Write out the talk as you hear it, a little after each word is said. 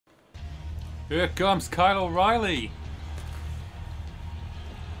Here comes Kyle O'Reilly.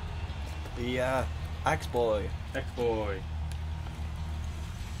 The Axe-Boy. X-Boy.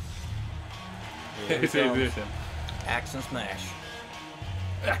 Here he comes. Listen. Axe and smash.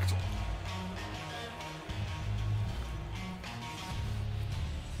 Axe.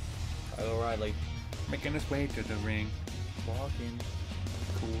 Kyle O'Reilly. Making his way to the ring. Walking.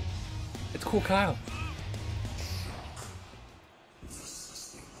 Cool. It's cool, Kyle.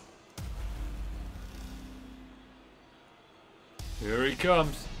 Here he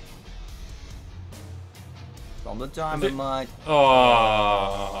comes. From the Diamond Mine.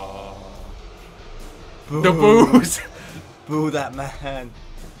 Oh. Boo. The boos. Boo that man.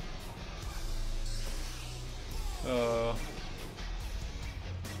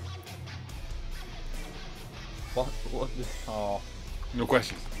 What oh. No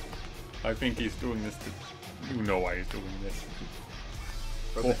questions. I think he's doing this to... You know why he's doing this.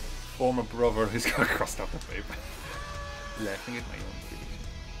 Former brother who's got crossed out the paper. Laughing at my own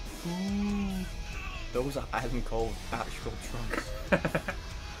creation. Those are Adam Cole's actual trunks.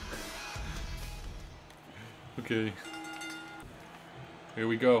 Okay. Here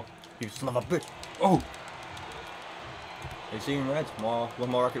we go. You son of a bitch. Oh! Are you seeing red? One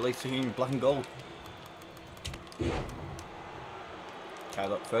more accurately seeing black and gold. Okay,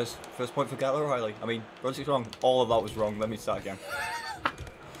 look, first point for Kyle O'Reilly. I mean, Roderick Strong, all of that was wrong. Let me start again.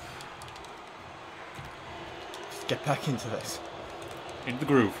 Just get back into this. In the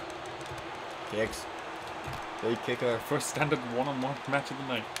groove. Kicks. Big kicker. First standard one-on-one match of the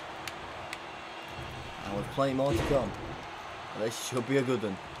night. And with plenty more to come. This should be a good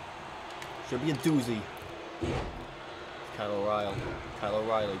one. Should be a doozy. Kyle O'Reilly. Kyle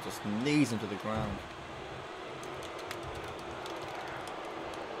O'Reilly just knees him to the ground.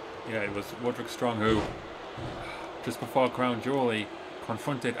 Yeah, it was Roderick Strong who, just before Crown Jewel,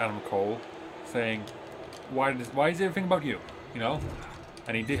 confronted Adam Cole, saying, "Why is everything about you?" You know,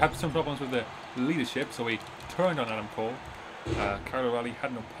 and he did have some problems with the leadership, so he turned on Adam Cole. Kyle O'Reilly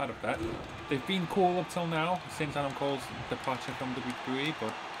had no part of that. They've been cool up till now, since Adam Cole's departure from WWE,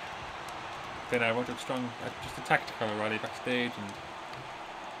 but then Roderick Strong just attacked Kyle O'Reilly backstage,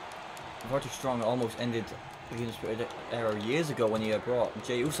 and Roderick Strong almost ended the Undisputed Era years ago when he brought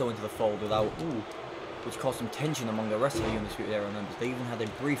Jey Uso into the fold without, which caused some tension among the rest of the Undisputed Era members. They even had a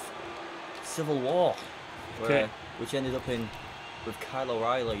brief civil war, which ended up with Kyle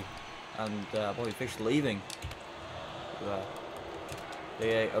O'Reilly and Bobby Fish leaving.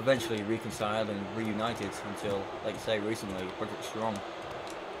 They eventually reconciled and reunited until, like you say, recently Roderick Strong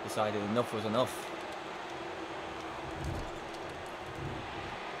decided enough was enough.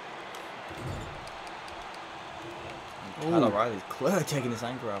 Kyle O'Reilly's clearly taking this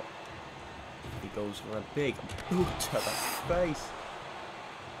anchor out. He goes for a big boot to the face.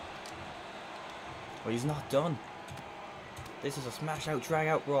 But he's not done. This is a smash out, drag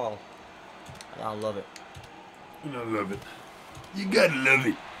out brawl. And I love it. I love it. You gotta love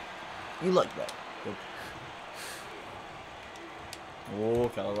it. You like that. Good. Oh,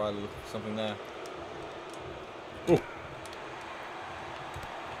 Kyle O'Reilly, something there. Oh.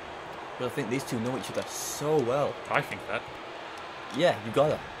 But I think these two know each other so well. I think that. Yeah, you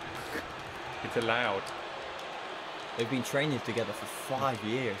got it. It's allowed. They've been training together for 5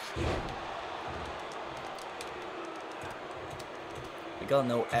 years. They gotta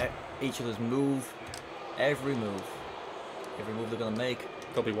know each other's move, every move they're gonna make.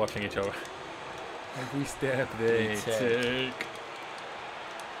 They'll be watching each other. Every step they take.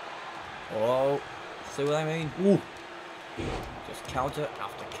 Oh, see what I mean? Ooh. Just counter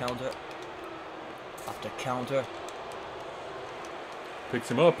after counter after counter. Picks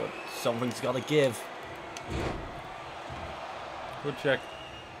him up. Something's gotta give. Good check.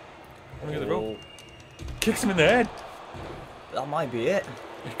 Look at the rope. Kicks him in the head. That might be it.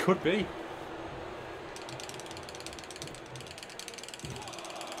 It could be.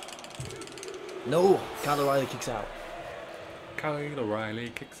 No, Kyle O'Reilly kicks out. Kyle O'Reilly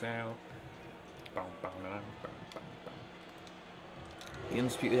kicks out. Boom, boom, boom, boom, boom. The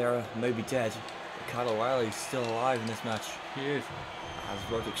Undisputed Era may be dead, but Kyle O'Reilly is still alive in this match. He is.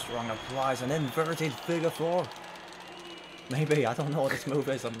 As Roderick Strong applies an inverted figure four. Maybe, I don't know what this move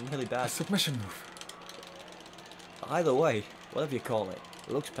is, I'm really bad. A submission move. Either way, whatever you call it,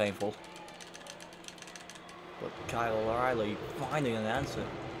 it looks painful. But Kyle O'Reilly finding an answer.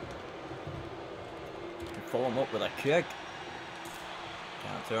 Follow him up with a kick.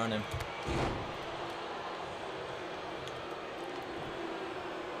 Can't turn him.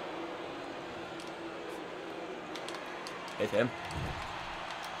 Hit him.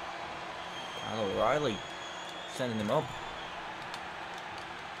 Kyle O'Reilly sending him up.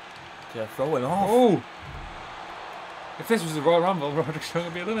 to throw him off. Oh! If this was the Royal Rumble, Roderick Strong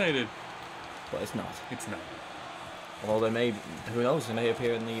would be eliminated. But it's not. It's not. Although they may, who knows, they may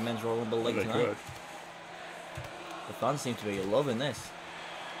appear in the Men's Royal Rumble later They tonight. could. The fans seem to be loving this.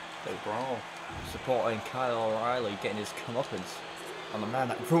 They brawl. Supporting Kyle O'Reilly, getting his comeuppance on the man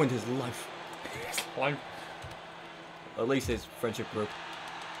that ruined his life. Like, At least his friendship group.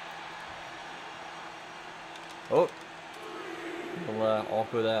 Oh. Little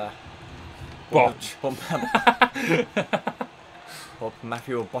awkward botch. Hope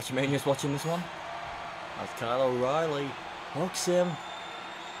Matthew or Botchamania's watching this one. As Kyle O'Reilly hooks him.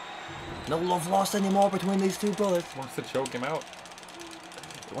 No love lost anymore between these two brothers. Wants to choke him out.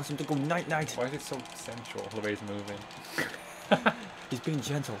 He wants him to go night-night. Why is it so sensual, the way he's moving? He's being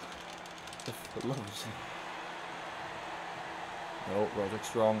gentle. The loves. Oh, Roderick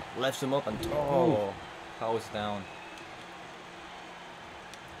Strong lifts him up and powers down.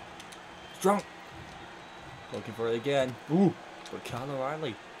 Strong! Looking for it again. Ooh! But Kyle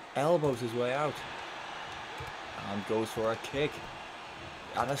O'Reilly elbows his way out. And goes for a kick.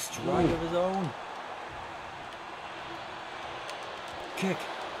 And a strike of his own. Kick.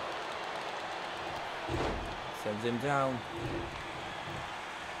 Sends him down.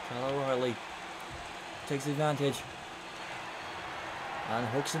 Kyle O'Reilly takes advantage. And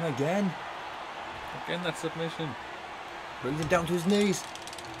hooks him again. Again, that submission. Brings him down to his knees.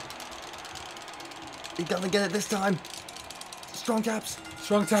 He's gonna get it this time. Strong taps.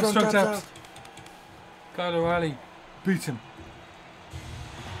 Strong taps. out. Kyle O'Reilly beats him.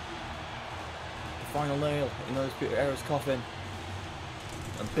 The final nail in Undisputed Era's coffin.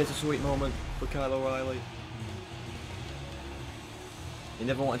 A bittersweet moment for Kyle O'Reilly. He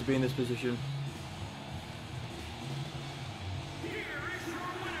never wanted to be in this position.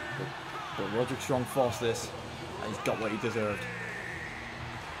 But Roderick Strong forced this, and he's got what he deserved.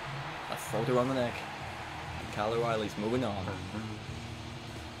 A throw around the neck. And Kyle O'Reilly's moving on.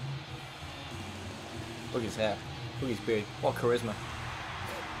 Look at his hair. Look at his beard. What charisma.